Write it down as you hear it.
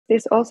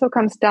this also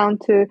comes down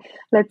to,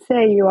 let's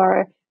say you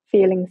are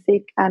feeling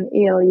sick and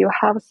ill, you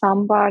have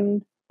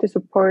someone to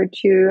support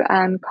you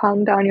and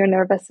calm down your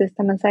nervous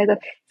system and say that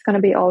it's going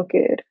to be all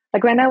good.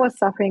 Like when I was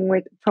suffering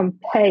from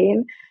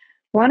pain,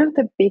 one of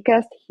the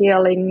biggest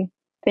healing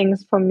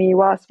things for me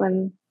was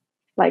when,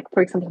 like,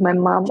 for example, my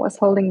mom was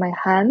holding my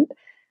hand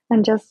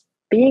and just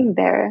being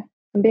there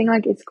and being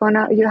like,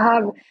 you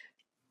have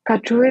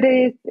got through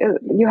it,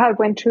 you have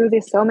went through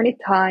this so many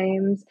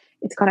times,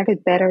 it's gonna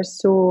get better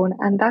soon.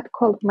 And that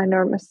calmed my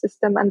nervous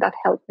system and that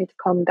helped me to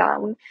calm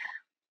down.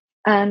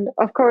 And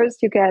of course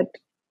you get,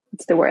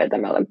 it's the word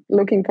I'm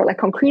looking for, like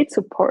concrete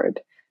support.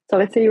 So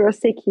let's say you're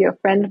sick, your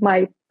friend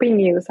might bring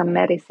you some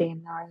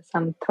medicine or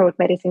some throat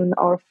medicine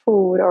or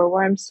food or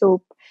warm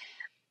soup.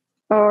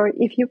 Or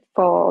if you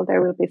fall,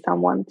 there will be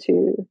someone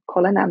to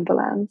call an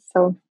ambulance.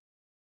 So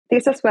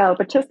this as well,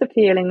 but just the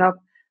feeling of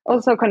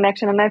also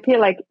connection. And I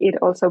feel like it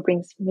also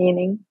brings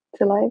meaning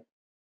to life.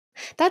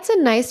 That's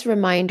a nice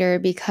reminder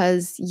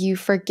because you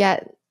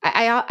forget.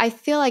 I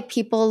feel like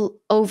people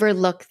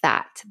overlook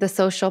that, the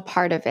social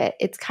part of it.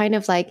 It's kind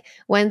of like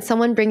when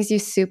someone brings you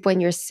soup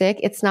when you're sick,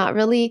 it's not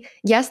really,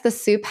 yes, the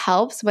soup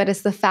helps, but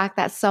it's the fact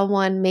that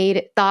someone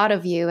thought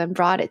of you and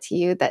brought it to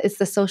you, that it's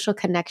the social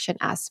connection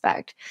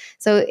aspect.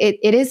 So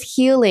it is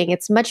healing.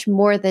 It's much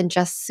more than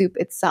just soup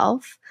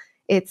itself.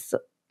 It's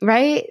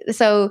right.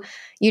 So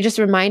you just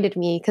reminded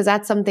me, because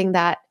that's something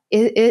that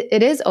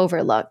it is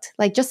overlooked.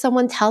 Like just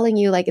someone telling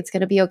you like it's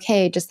going to be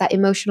okay, just that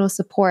emotional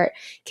support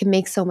can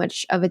make so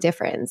much of a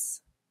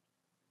difference.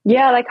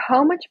 Yeah, like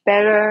how much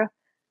better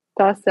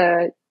does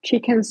a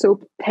chicken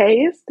soup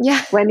taste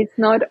when it's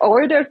not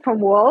ordered from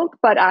Walt,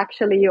 but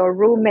actually your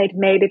roommate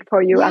made it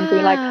for you and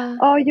being like,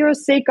 oh, you're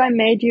sick, I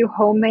made you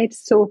homemade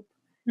soup.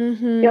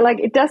 Mm-hmm. You're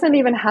like, it doesn't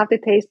even have to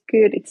taste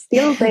good. It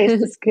still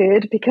tastes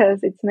good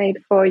because it's made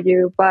for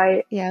you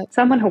by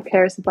someone who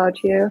cares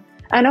about you.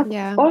 And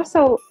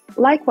also,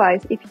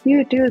 likewise, if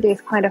you do these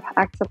kind of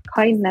acts of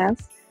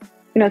kindness,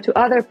 to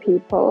other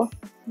people,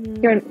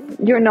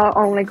 you're not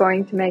only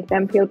going to make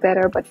them feel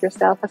better, but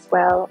yourself as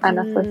well. And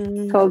as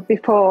I told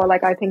before,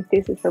 like I think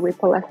this is a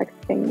ripple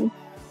effect thing.